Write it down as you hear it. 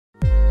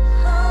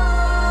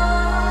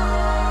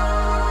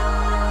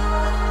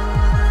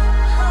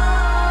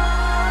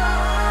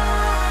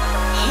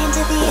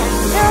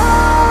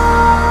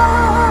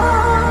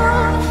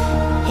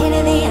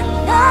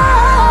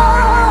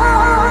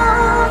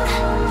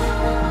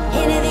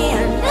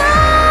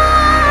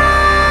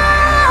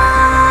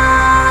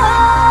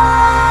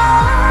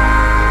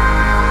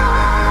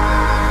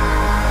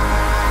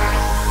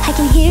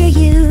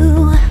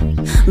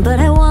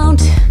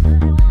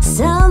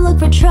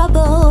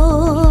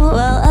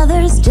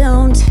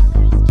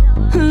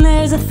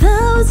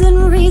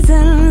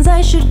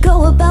should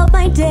go about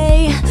my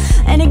day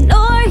and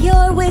ignore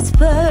your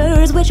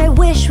whispers, which I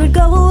wish would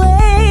go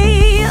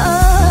away.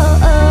 Oh,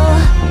 oh,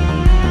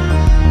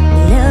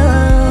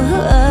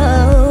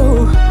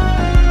 no.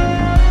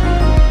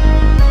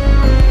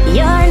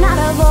 You're not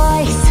a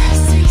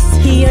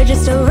voice, you're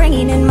just a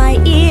ringing in my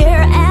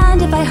ear.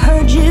 And if I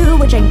heard you,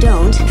 which I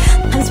don't,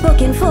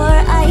 unspoken for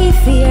I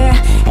fear.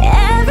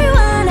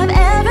 Everyone I've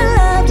ever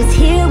loved is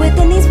here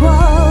within these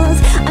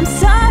walls. I'm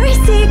sorry,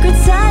 secret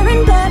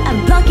siren, but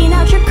I'm blocking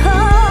out your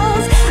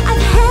calls.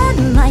 I've had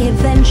my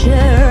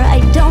adventure, I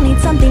don't need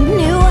something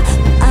new.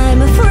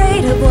 I'm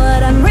afraid of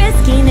what I'm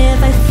risking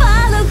if I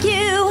follow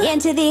you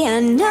into the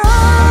unknown.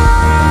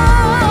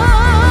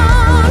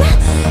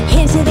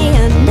 Into the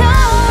unknown.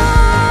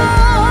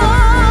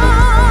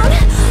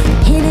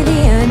 Into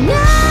the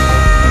unknown.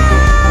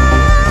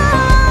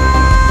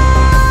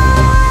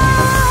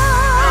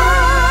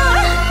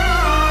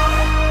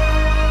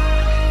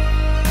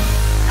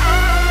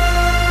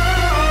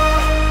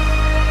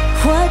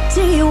 What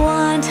do you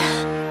want?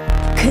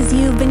 'Cause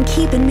you've been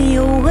keeping me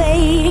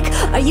awake.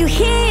 Are you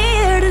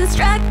here to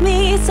distract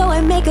me so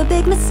I make a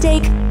big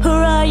mistake?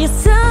 Or are you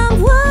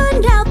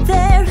someone out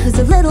there who's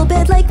a little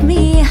bit like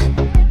me,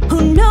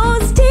 who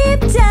knows deep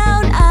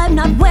down I'm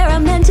not where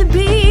I'm meant to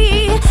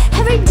be?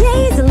 Every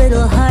day's a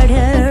little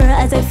harder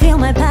as I feel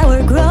my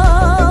power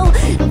grow.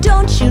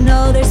 Don't you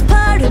know there's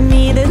part of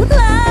me that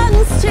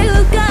longs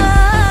to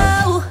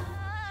go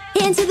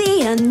into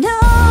the unknown,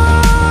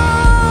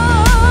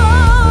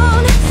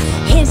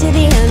 into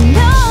the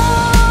unknown,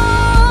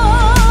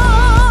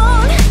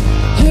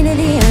 into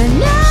the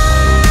unknown.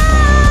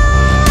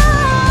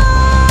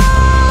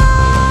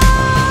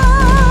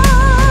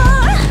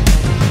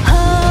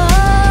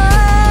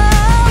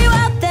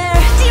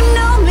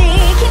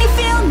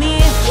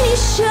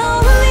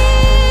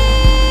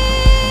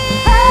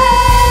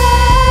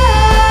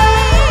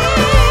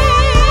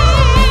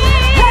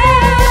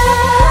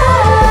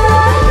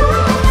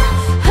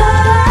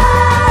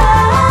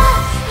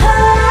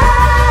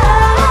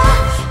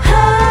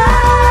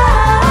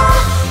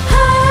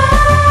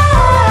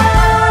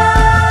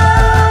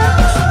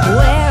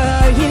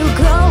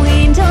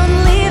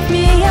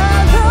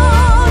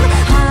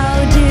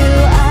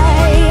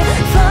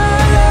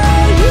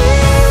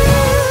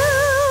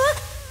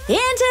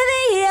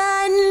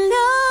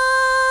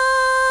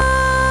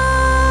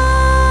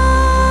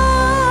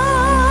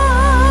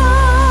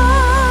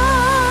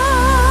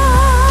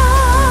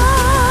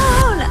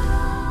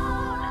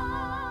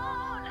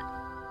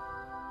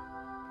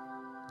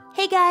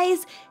 Hey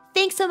guys,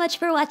 thanks so much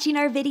for watching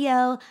our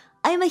video.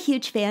 I'm a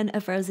huge fan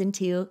of Frozen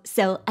 2,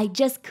 so I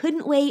just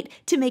couldn't wait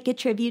to make a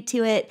tribute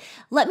to it.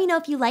 Let me know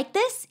if you like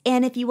this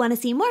and if you want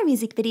to see more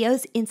music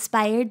videos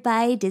inspired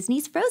by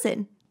Disney's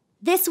Frozen.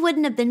 This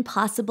wouldn't have been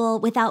possible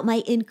without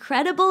my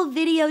incredible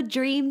video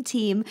dream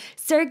team,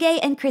 Sergey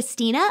and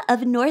Christina of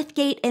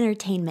Northgate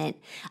Entertainment.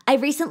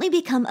 I've recently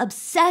become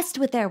obsessed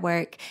with their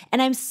work,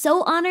 and I'm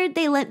so honored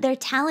they lent their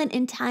talent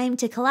and time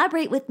to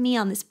collaborate with me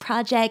on this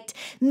project.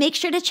 Make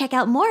sure to check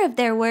out more of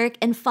their work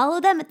and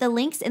follow them at the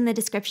links in the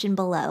description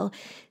below.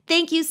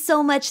 Thank you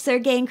so much,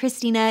 Sergey and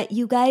Christina.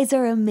 You guys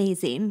are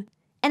amazing.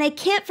 And I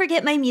can't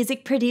forget my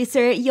music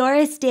producer,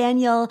 Joris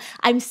Daniel.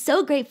 I'm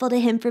so grateful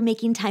to him for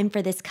making time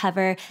for this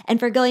cover and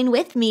for going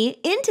with me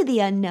into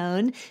the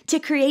unknown to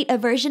create a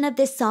version of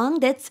this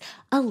song that's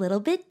a little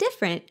bit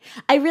different.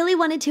 I really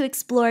wanted to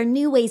explore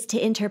new ways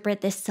to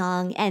interpret this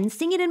song and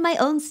sing it in my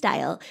own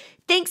style.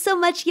 Thanks so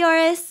much,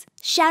 Joris.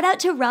 Shout out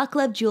to Rock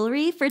Love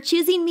Jewelry for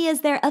choosing me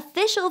as their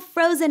official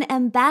Frozen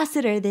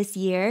ambassador this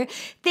year.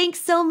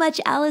 Thanks so much,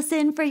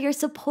 Allison, for your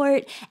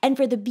support and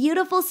for the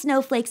beautiful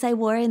snowflakes I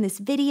wore in this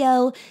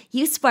video.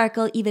 You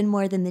sparkle even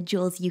more than the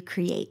jewels you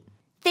create.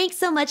 Thanks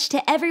so much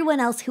to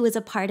everyone else who was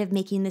a part of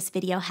making this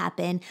video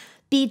happen.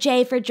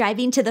 BJ for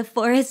driving to the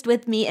forest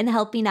with me and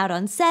helping out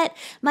on set,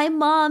 my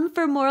mom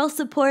for moral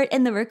support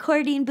in the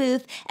recording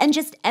booth, and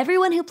just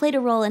everyone who played a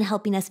role in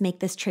helping us make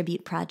this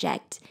tribute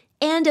project.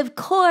 And of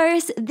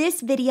course,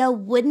 this video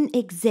wouldn't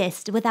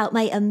exist without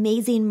my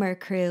amazing Mer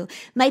crew,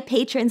 my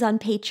patrons on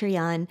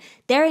Patreon.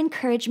 Their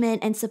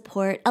encouragement and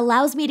support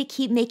allows me to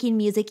keep making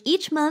music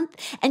each month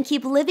and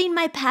keep living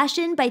my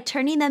passion by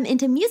turning them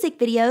into music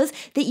videos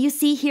that you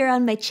see here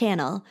on my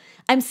channel.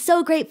 I'm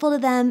so grateful to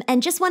them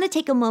and just want to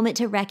take a moment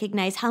to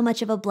recognize how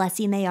much of a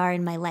blessing they are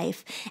in my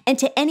life, and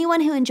to anyone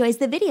who enjoys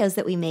the videos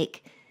that we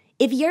make.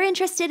 If you're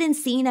interested in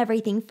seeing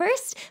everything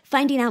first,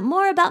 finding out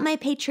more about my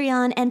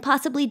Patreon, and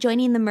possibly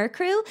joining the Mer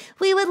crew,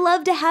 we would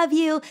love to have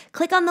you.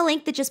 Click on the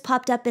link that just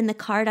popped up in the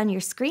card on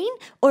your screen,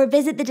 or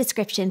visit the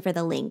description for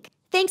the link.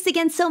 Thanks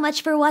again so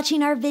much for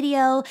watching our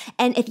video,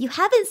 and if you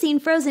haven't seen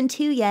Frozen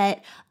 2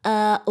 yet,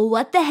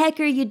 what the heck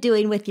are you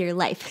doing with your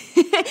life?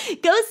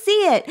 Go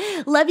see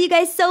it! Love you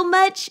guys so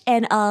much,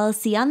 and I'll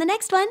see you on the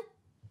next one.